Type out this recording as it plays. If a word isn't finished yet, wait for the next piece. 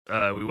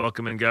We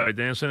welcome in Gary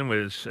Danielson,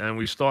 and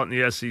we start in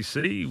the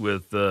SEC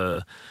with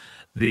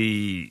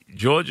the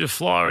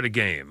Georgia-Florida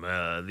game,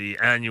 the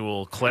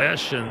annual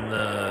clash. And,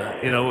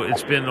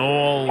 it's been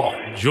all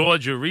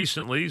Georgia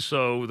recently.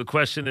 So the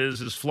question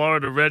is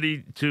Florida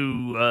ready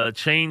to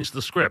change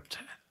the script?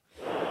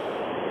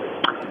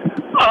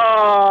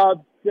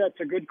 That's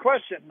a good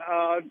question.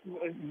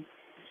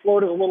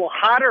 Florida's a little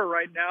hotter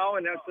right now,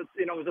 and it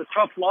was a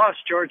tough loss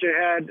Georgia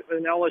had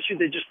in LSU.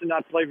 They just did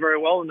not play very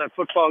well in that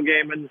football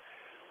game, and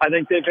I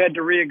think they've had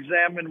to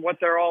re-examine what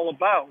they're all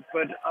about.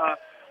 But I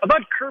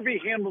thought Kirby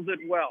handled it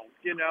well.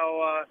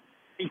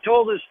 He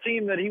told his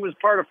team that he was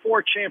part of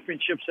 4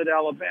 championships at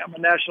Alabama,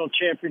 national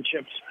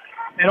championships,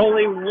 and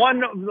only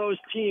one of those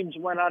teams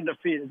went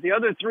undefeated. The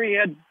other 3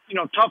 had,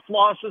 tough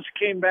losses,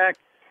 came back,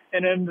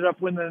 and ended up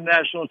winning the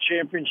national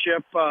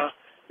championship.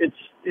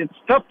 It's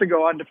tough to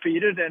go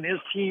undefeated, and his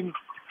team,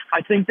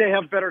 I think they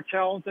have better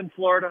talent than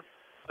Florida.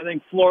 I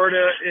think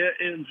Florida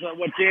is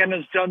what Dan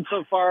has done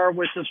so far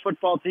with his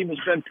football team has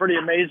been pretty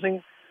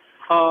amazing.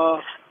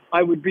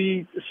 I would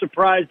be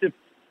surprised if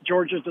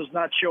Georgia does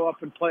not show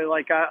up and play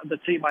like the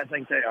team I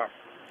think they are.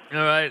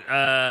 All right,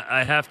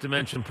 I have to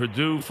mention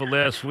Purdue for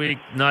last week,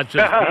 not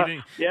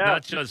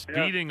just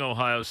beating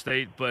Ohio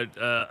State, but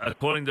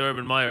according to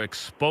Urban Meyer,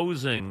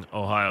 exposing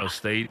Ohio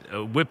State,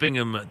 whipping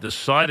them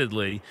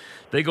decidedly.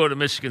 They go to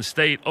Michigan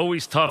State,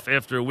 always tough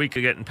after a week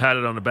of getting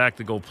patted on the back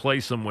to go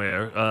play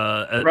somewhere.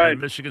 Right.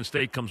 And Michigan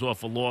State comes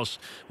off a loss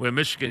where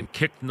Michigan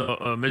kicked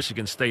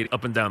Michigan State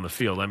up and down the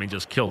field. I mean,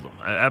 just killed them,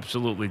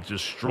 absolutely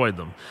destroyed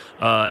them.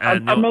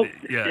 And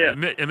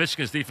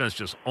Michigan's defense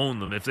just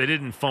owned them. If they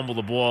didn't fumble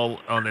the ball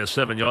on their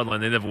 7-yard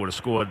line, they never would have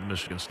scored in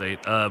Michigan State.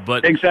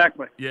 But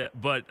exactly. Yeah,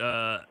 but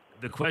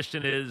the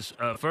question is,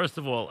 first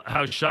of all,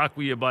 how shocked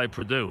were you by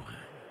Purdue?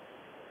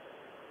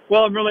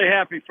 Well, I'm really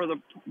happy for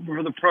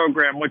the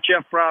program. What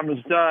Jeff Brom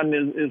has done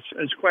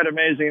is quite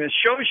amazing. And it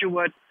shows you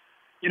what,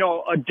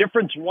 a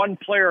difference one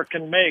player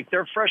can make.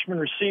 Their freshman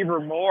receiver,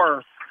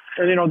 Moore,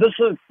 this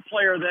is a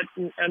player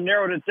that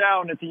narrowed it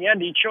down. At the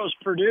end, he chose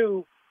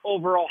Purdue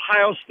over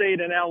Ohio State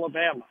and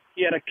Alabama.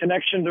 He had a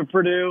connection to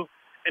Purdue,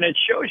 and it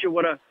shows you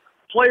what a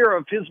player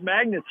of his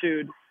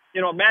magnitude,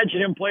 imagine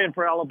him playing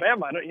for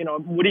Alabama.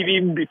 Would he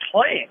even be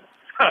playing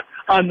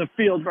on the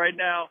field right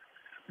now?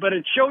 But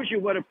it shows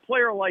you what a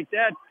player like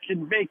that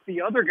can make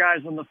the other guys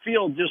on the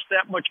field just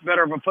that much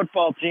better of a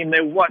football team. They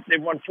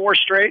won 4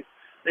 straight.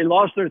 They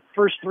lost their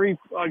first 3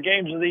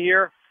 games of the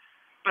year.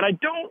 But I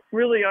don't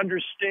really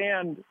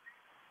understand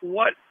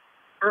what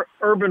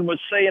Urban was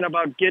saying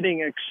about getting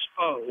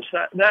exposed.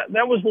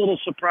 That was a little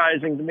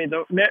surprising to me,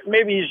 though.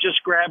 Maybe he's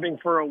just grabbing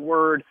for a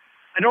word.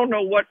 I don't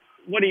know what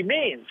he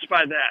means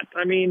by that.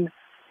 I mean,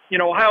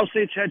 Ohio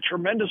State's had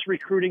tremendous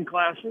recruiting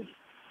classes.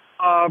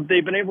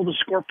 They've been able to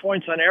score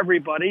points on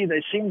everybody.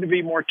 They seem to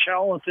be more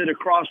talented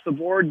across the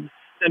board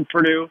than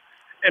Purdue.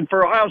 And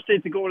for Ohio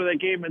State to go into that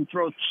game and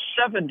throw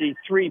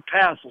 73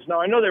 passes.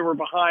 Now, I know they were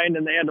behind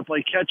and they had to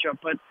play catch-up,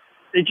 but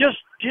they just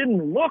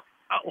didn't look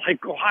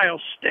like Ohio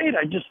State.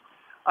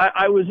 I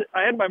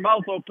had my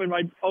mouth open.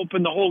 I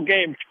opened the whole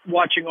game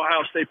watching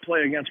Ohio State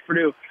play against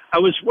Purdue. I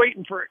was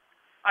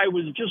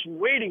just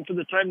waiting for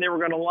the time they were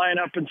going to line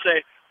up and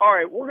say, all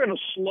right, we're going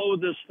to slow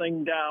this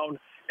thing down,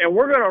 and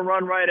we're going to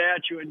run right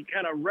at you and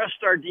kind of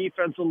rest our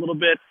defense a little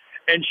bit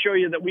and show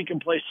you that we can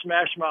play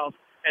smash mouth.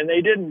 And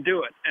they didn't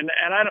do it. And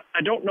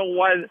I don't know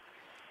why,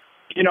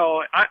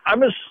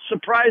 I'm as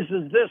surprised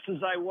as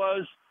I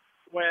was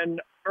when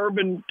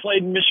Urban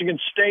played in Michigan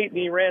State and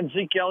he ran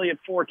Zeke Elliott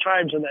 4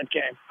 times in that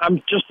game.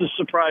 I'm just as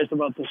surprised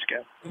about this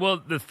game. Well,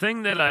 the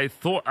thing that I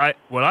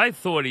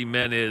thought he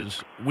meant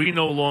is we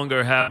no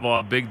longer have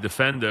our big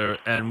defender,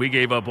 and we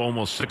gave up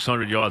almost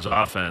 600 yards of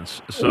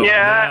offense. So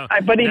yeah,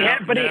 but he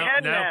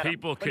had now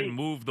people can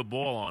move the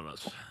ball on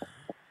us.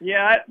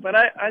 Yeah, but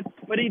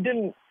he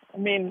didn't. I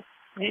mean,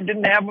 he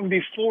didn't have them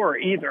before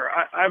either.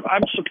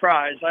 I'm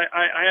surprised.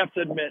 I have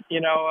to admit,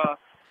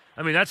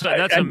 I mean, that's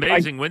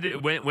amazing.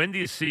 When do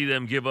you see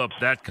them give up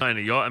that kind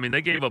of yard? I mean,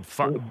 they gave up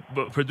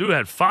Purdue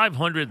had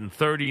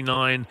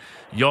 539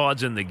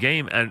 yards in the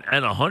game and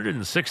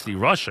 160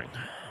 rushing.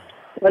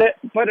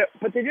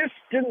 But they just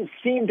didn't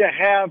seem to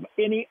have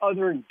any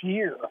other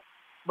gear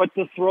but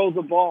to throw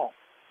the ball,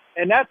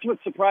 and that's what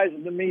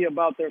surprises me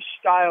about their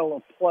style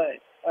of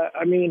play.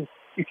 I mean,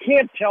 you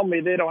can't tell me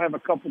they don't have a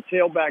couple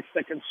tailbacks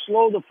that can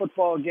slow the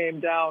football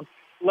game down,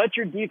 let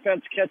your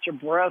defense catch a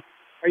breath.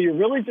 Are you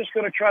really just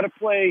going to try to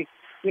play,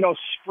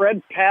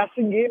 spread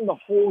passing game the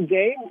whole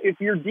game? If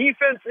your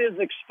defense is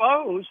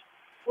exposed,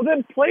 well,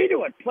 then play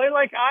to it. Play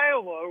like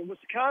Iowa or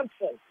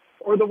Wisconsin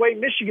or the way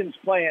Michigan's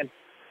playing.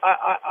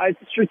 I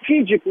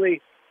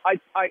strategically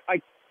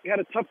had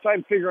a tough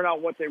time figuring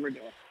out what they were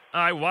doing.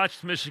 I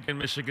watched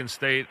Michigan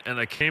State, and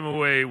I came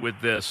away with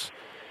this.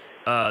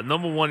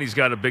 Number 1, he's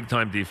got a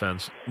big-time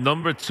defense.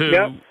 Number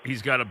 2,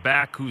 He's got a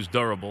back who's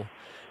durable.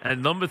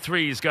 And number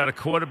 3, he's got a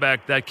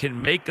quarterback that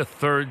can make a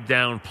third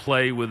down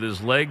play with his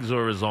legs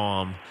or his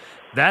arm.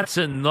 That's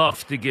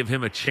enough to give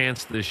him a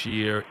chance this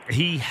year.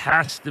 He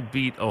has to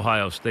beat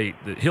Ohio State.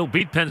 He'll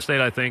beat Penn State,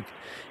 I think.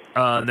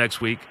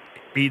 next week.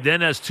 He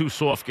then has 2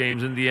 soft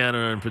games,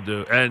 Indiana and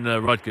Purdue and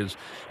Rutgers,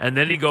 and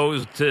then he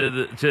goes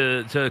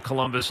to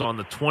Columbus on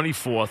the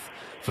 24th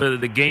for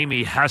the game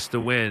he has to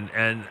win.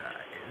 And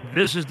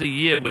this is the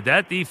year with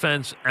that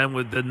defense and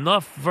with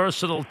enough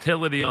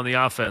versatility on the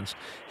offense,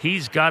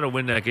 he's got to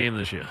win that game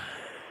this year.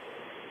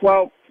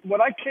 Well,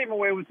 what I came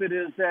away with it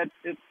is that,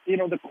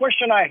 the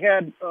question I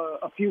had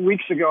a few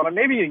weeks ago, and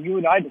maybe you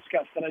and I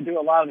discussed, and I do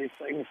a lot of these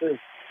things, is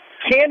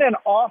can an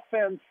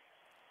offense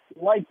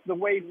like the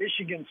way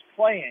Michigan's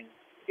playing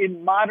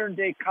in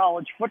modern-day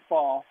college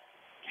football,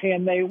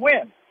 can they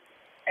win?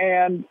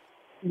 And,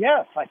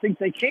 yes, I think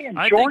they can.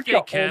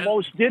 Georgia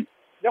almost did.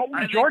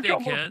 Georgia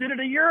almost did it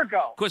a year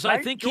ago. Because right?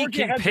 I think he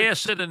can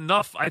pass it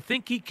enough. I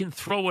think he can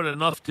throw it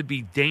enough to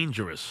be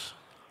dangerous.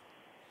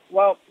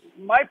 Well,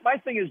 my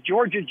thing is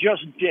Georgia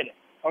just did it,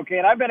 okay?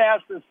 And I've been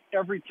asked this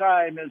every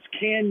time is,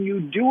 can you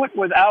do it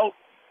without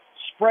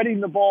spreading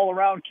the ball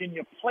around? Can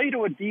you play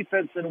to a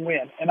defense and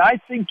win? And I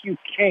think you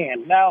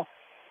can. Now,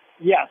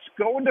 yes,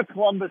 going to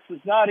Columbus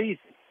is not easy.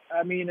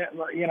 I mean,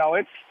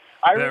 it's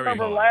 – I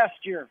remember last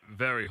year.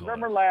 Very hard.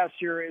 Remember last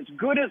year, as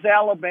good as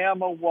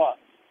Alabama was,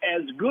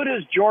 as good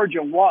as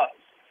Georgia was,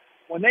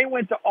 when they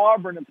went to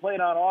Auburn and played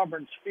on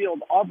Auburn's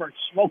field, Auburn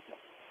smoked them.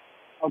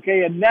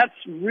 Okay, and that's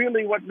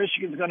really what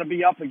Michigan's going to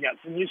be up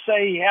against. And you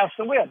say he has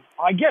to win.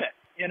 I get it.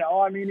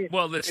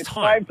 It's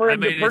time for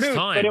him to produce,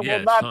 but it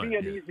will not be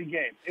an easy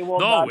game. It will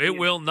not. It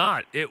will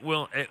not. It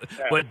will.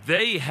 But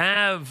they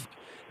have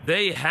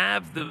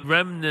the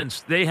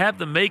remnants. They have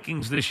the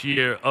makings this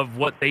year of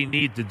what they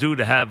need to do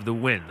to have the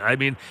win. I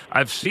mean,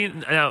 I've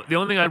seen now. The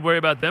only thing I'd worry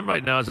about them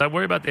right now is I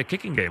worry about their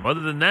kicking game. Other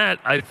than that,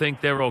 I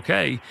think they're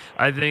okay.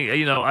 I think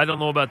I don't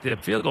know about their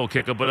field goal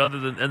kicker, but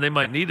and they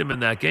might need him in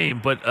that game.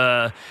 But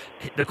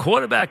the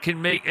quarterback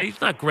can make. He's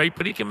not great,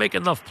 but he can make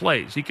enough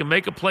plays. He can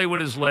make a play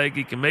with his leg.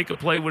 He can make a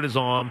play with his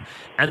arm,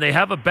 and they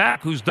have a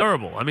back who's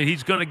durable. I mean,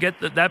 he's going to get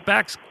that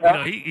back's.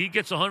 He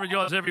gets 100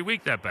 yards every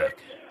week. That back.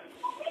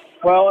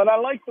 Well, and I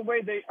like the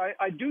way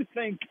I do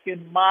think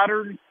in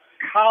modern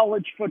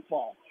college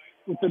football,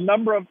 with the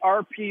number of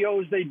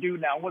RPOs they do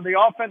now, when the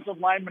offensive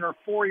linemen are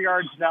 4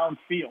 yards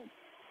downfield,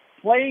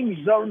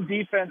 playing zone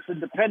defense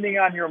and depending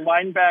on your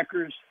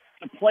linebackers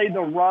to play the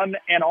run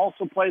and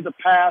also play the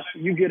pass,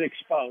 you get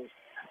exposed.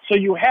 So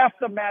you have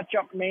to match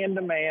up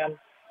man-to-man.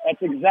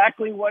 That's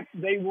exactly what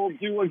they will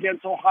do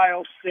against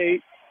Ohio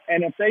State.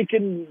 And if they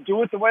can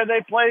do it the way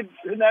they played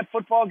in that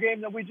football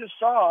game that we just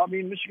saw, I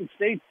mean, Michigan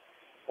State,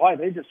 why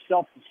they just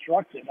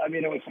self-destructed. I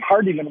mean, it was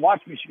hard to even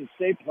watch Michigan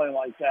State play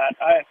like that.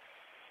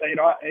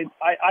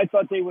 I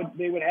thought they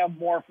would have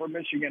more for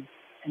Michigan,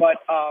 but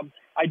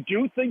I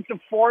do think the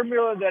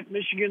formula that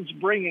Michigan's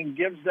bringing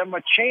gives them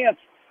a chance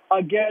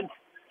against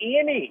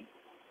any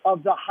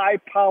of the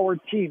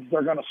high-powered teams.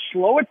 They're going to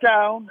slow it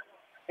down,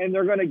 and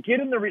they're going to get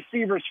in the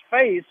receiver's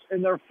face,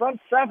 and their front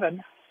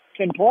seven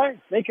can play.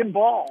 They can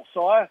ball.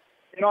 So I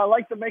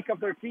like to make up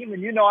their team,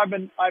 and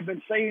I've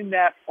been saying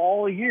that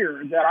all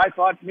year that I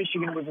thought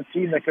Michigan was a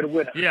team that could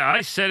win it. Yeah,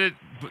 I said it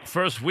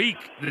first week.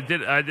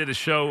 I did a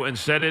show and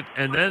said it,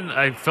 and then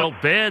I felt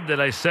bad that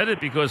I said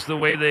it because the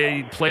way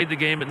they played the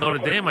game at Notre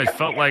Dame, I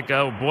felt like,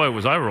 oh boy,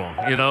 was I wrong?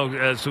 It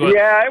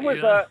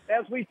was.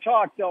 As we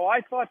talked, though,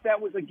 I thought that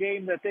was a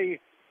game that they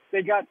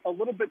got a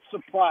little bit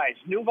surprised.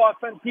 New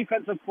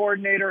defensive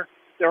coordinator,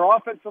 their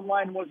offensive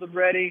line wasn't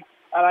ready.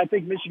 And I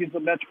think Michigan's a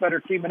much better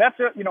team. And that's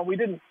it. We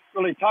didn't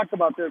really talk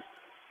about this.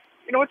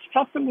 It's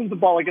tough to move the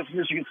ball against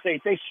Michigan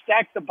State. They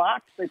stack the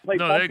box. They play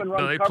bump and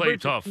run coverage. Play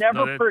tough. It's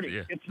never pretty.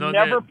 Yeah. It's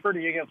never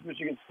pretty against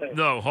Michigan State.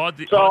 No, hard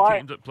team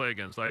to play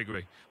against. I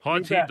agree.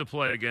 Hard team to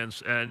play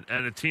against, and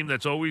a team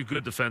that's always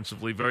good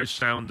defensively, very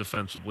sound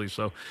defensively.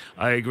 So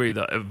I agree.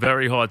 A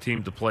very hard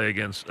team to play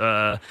against.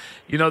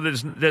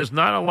 There's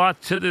not a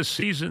lot to this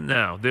season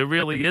now. There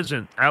really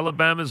isn't.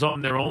 Alabama's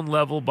on their own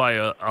level by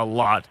a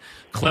lot.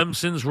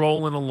 Clemson's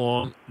rolling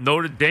along.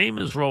 Notre Dame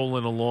is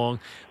rolling along.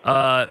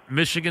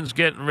 Michigan's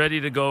getting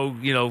ready to go,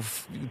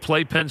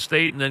 play Penn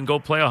State and then go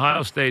play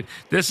Ohio State.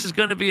 This is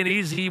going to be an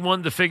easy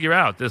one to figure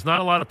out. There's not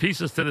a lot of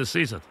pieces to this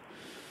season.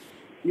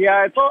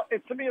 Yeah,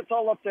 to me, it's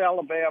all up to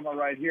Alabama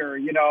right here. I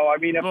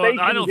mean, if they can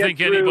I don't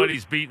think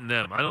anybody's beating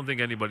them. I don't think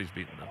anybody's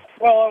beating them.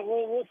 Well,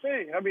 we'll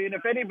see. I mean,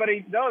 if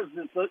anybody does,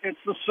 it's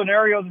the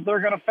scenario that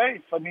they're going to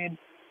face. I mean,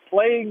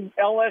 playing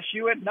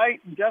LSU at night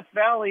in Death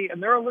Valley,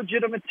 and they're a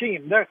legitimate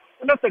team. They're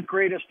not the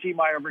greatest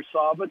team I ever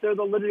saw, but they're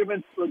the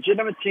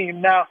legitimate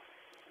team. Now,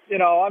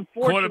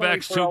 unfortunately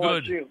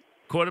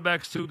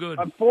Quarterback's too good.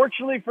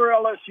 Unfortunately for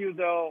LSU,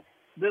 though,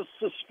 this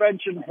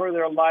suspension for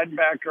their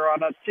linebacker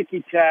on a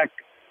ticky-tack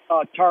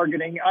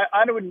targeting,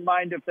 I wouldn't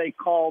mind if they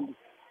called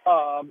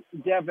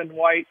Devin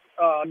White,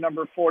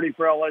 number 40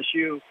 for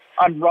LSU,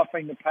 on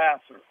roughing the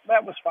passer.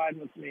 That was fine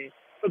with me.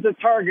 But the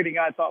targeting,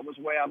 I thought, was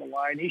way on the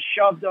line. He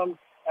shoved him,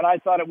 and I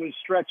thought it was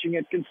stretching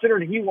it,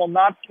 considering he will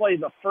not play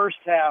the first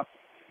half.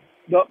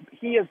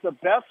 He is the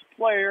best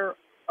player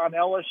on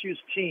LSU's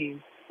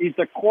team. He's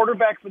the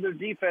quarterback for their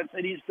defense,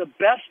 and he's the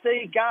best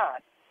they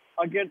got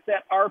against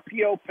that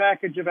RPO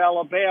package of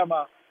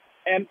Alabama.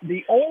 And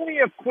the only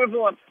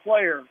equivalent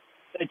player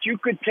that you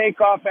could take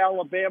off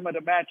Alabama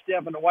to match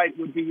Devin White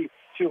would be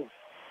 2.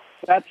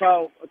 That's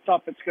how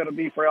tough it's going to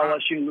be for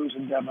LSU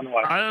losing Devin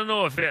White. I don't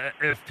know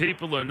if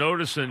people are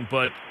noticing,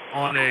 but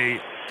on a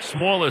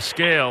smaller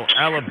scale,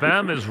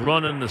 Alabama's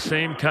running the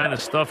same kind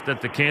of stuff that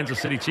the Kansas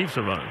City Chiefs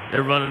are running.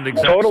 They're running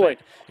totally.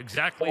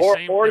 exactly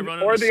same. Or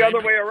the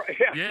other way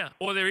around. Yeah,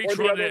 or they're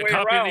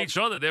copying each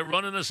other. They're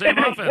running the same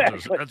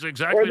offenses. That's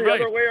exactly right. Or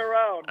the other way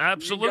around.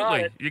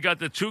 Absolutely. You got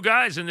the two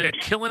guys, and they're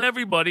killing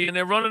everybody, and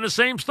they're running the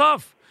same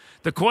stuff.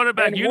 The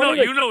quarterback, you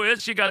know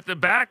this. You got the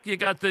back, you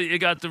got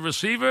the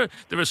receiver.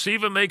 The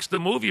receiver makes the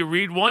move. You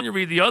read one, you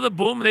read the other.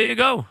 Boom, there you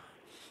go.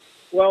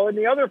 Well, and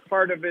the other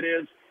part of it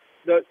is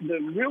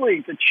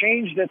the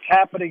change that's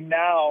happening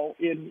now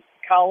in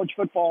college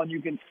football, and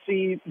you can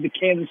see the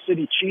Kansas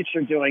City Chiefs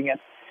are doing it.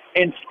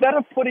 Instead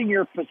of putting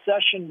your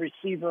possession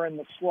receiver in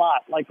the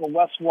slot like a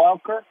Wes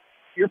Welker,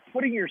 you're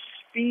putting your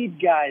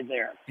speed guy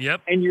there.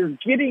 Yep. And you're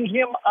getting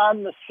him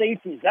on the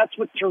safeties. That's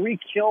what Tyreek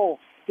Hill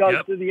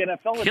does to the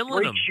NFL. It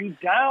breaks you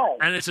down.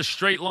 And it's a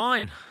straight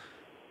line.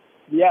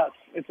 Yes.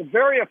 It's a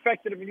very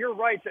effective. I mean, you're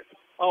right.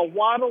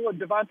 Waddle and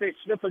Devontae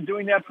Smith are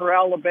doing that for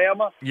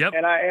Alabama. Yep.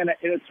 And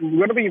it's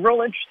going to be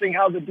real interesting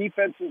how the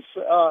defense is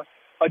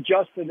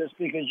adjusted this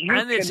because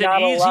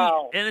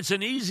it's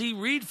an easy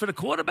read for the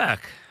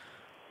quarterback.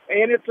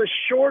 And it's a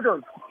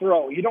shorter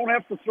throw. You don't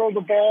have to throw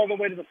the ball all the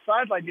way to the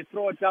sideline. You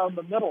throw it down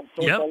the middle.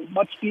 So it's a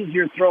much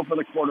easier throw for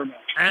the quarterback.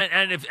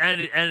 And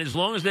as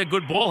long as they're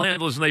good ball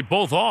handlers, and they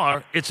both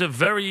are, it's a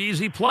very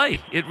easy play.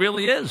 It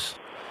really is.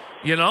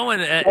 You know,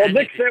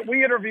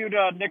 we interviewed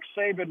Nick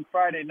Saban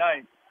Friday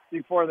night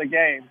before the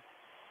game,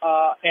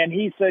 and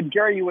he said,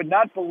 Gary, you would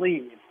not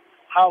believe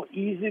how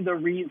easy the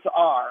reads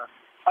are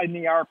in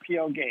the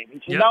RPO game.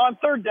 He said, now on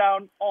third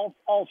down,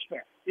 all's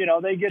fair. You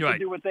know, they get to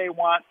do what they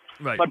want.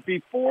 Right. But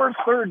before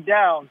third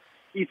down,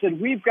 he said,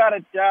 we've got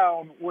it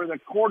down where the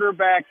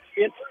quarterback,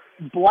 it's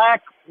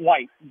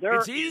black-white.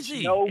 It's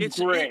easy. No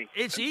gray.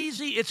 It's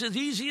easy. It's the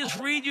easiest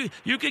read.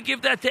 You could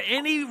give that to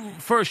any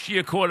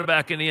first-year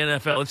quarterback in the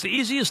NFL. It's the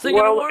easiest thing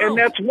in the world. And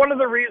that's one of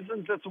the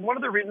reasons.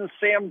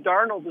 Sam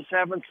Darnold is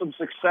having some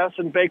success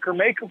and Baker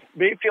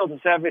Mayfield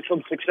is having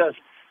some success.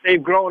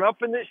 They've grown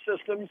up in these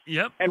systems.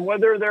 Yep. And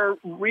whether they're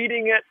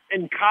reading it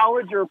in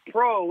college or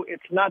pro,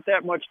 it's not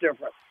that much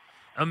different.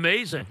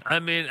 Amazing. I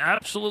mean,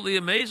 absolutely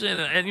amazing.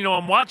 And, you know,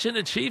 I'm watching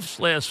the Chiefs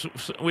last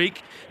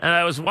week, and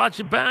I was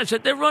watching back. I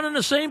said, they're running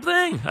the same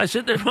thing. I'm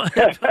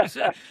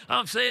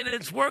saying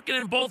it's working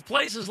in both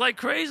places like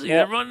crazy. Yeah.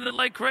 They're running it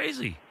like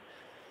crazy.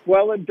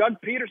 Well, and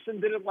Doug Peterson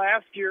did it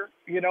last year,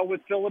 you know,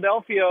 with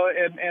Philadelphia,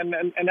 and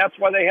that's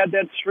why they had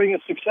that string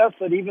of success,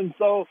 that even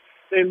though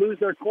they lose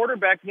their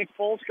quarterback, Nick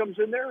Foles comes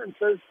in there and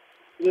says,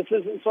 this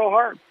isn't so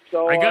hard.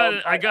 So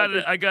I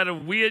got a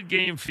weird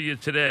game for you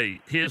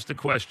today. Here's the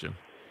question.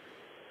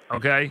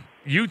 Okay,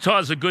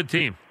 Utah's a good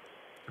team,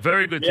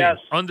 very good team,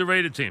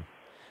 underrated team.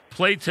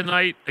 Played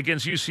tonight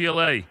against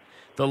UCLA.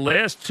 The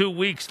last 2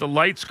 weeks, the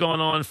light's gone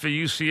on for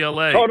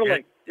UCLA.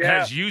 Totally. Yeah.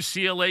 Has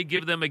UCLA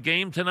give them a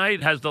game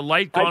tonight? Has the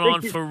light gone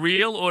on for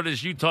real, or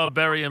does Utah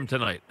bury them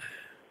tonight?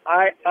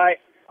 I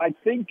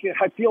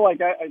feel like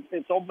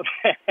it's open.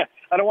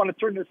 I don't want to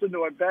turn this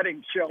into a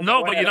betting show.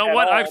 No, but you know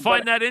what? I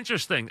find that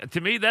interesting.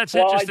 To me, that's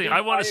interesting. I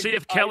want to see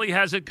if Kelly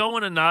has it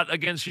going or not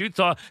against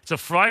Utah. It's a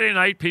Friday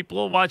night. People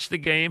will watch the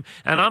game.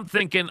 And I'm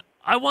thinking,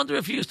 I wonder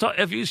if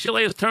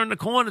UCLA has turned the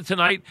corner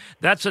tonight.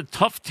 That's a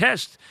tough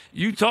test.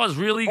 Utah's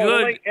really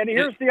good. And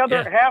here's the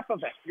other half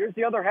of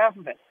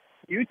it.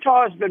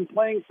 Utah has been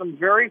playing some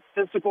very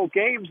physical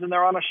games, and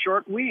they're on a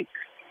short week.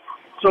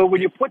 So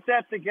when you put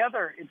that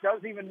together, it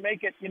does even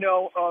make it, you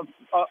know,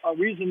 a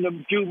reason to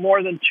do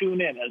more than tune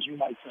in, as you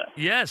might say.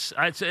 Yes,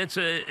 it's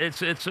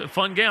a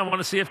fun game. I want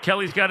to see if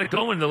Kelly's got it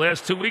going. The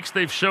last 2 weeks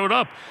they've showed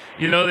up.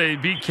 You know, they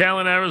beat Cal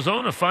in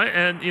Arizona,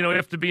 and you know,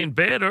 after being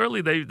bad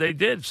early, they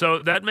did. So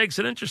that makes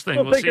it interesting.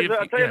 I'll tell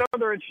you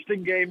another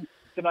interesting game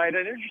tonight.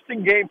 An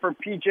interesting game for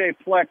PJ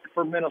Fleck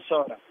for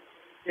Minnesota.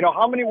 You know,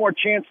 how many more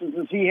chances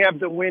does he have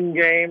to win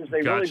games?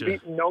 They've really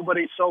beaten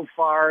nobody so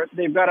far.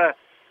 They've got a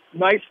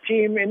nice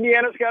team.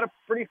 Indiana's got a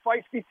pretty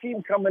feisty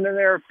team coming in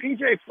there. If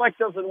PJ Fleck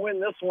doesn't win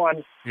this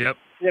one,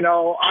 you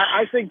know,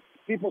 I think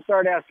people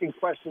start asking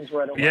questions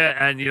right away. Yeah,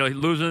 and, you know,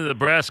 losing to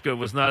Nebraska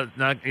was not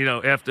you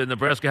know, after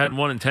Nebraska hadn't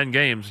won in 10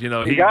 games. You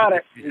know, he got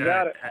it.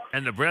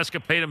 And Nebraska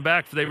paid him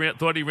back. They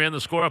thought he ran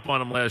the score up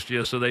on him last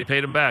year, so they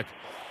paid him back.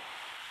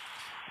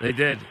 They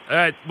did. All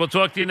right, we'll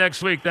talk to you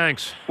next week.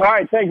 Thanks. All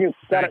right, thank you.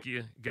 Thank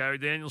you. Gary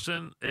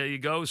Danielson, there you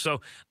go. So,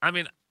 I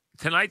mean,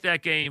 tonight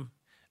that game,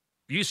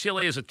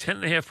 UCLA is a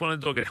 10.5-point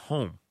underdog at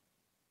home.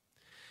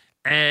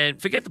 And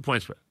forget the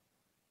point spread.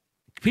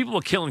 People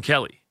were killing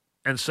Kelly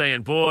and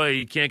saying, boy,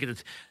 you can't get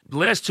it. The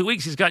last 2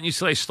 weeks he's gotten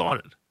UCLA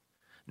started.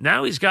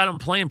 Now he's got them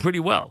playing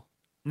pretty well.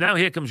 Now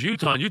here comes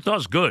Utah, and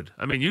Utah's good.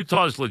 I mean,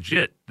 Utah's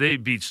legit. They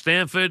beat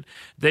Stanford.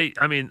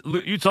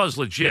 Utah's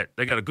legit.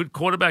 They got a good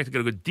quarterback. They got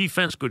a good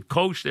defense, good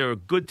coach. They're a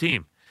good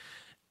team.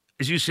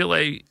 Is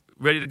UCLA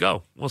ready to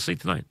go? We'll see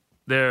tonight.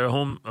 They're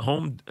home,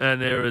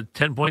 and they're a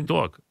 10-point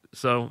dog.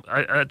 So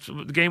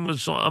the game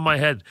was on my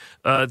head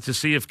to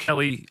see if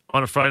Kelly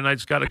on a Friday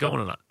night's got it going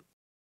or not.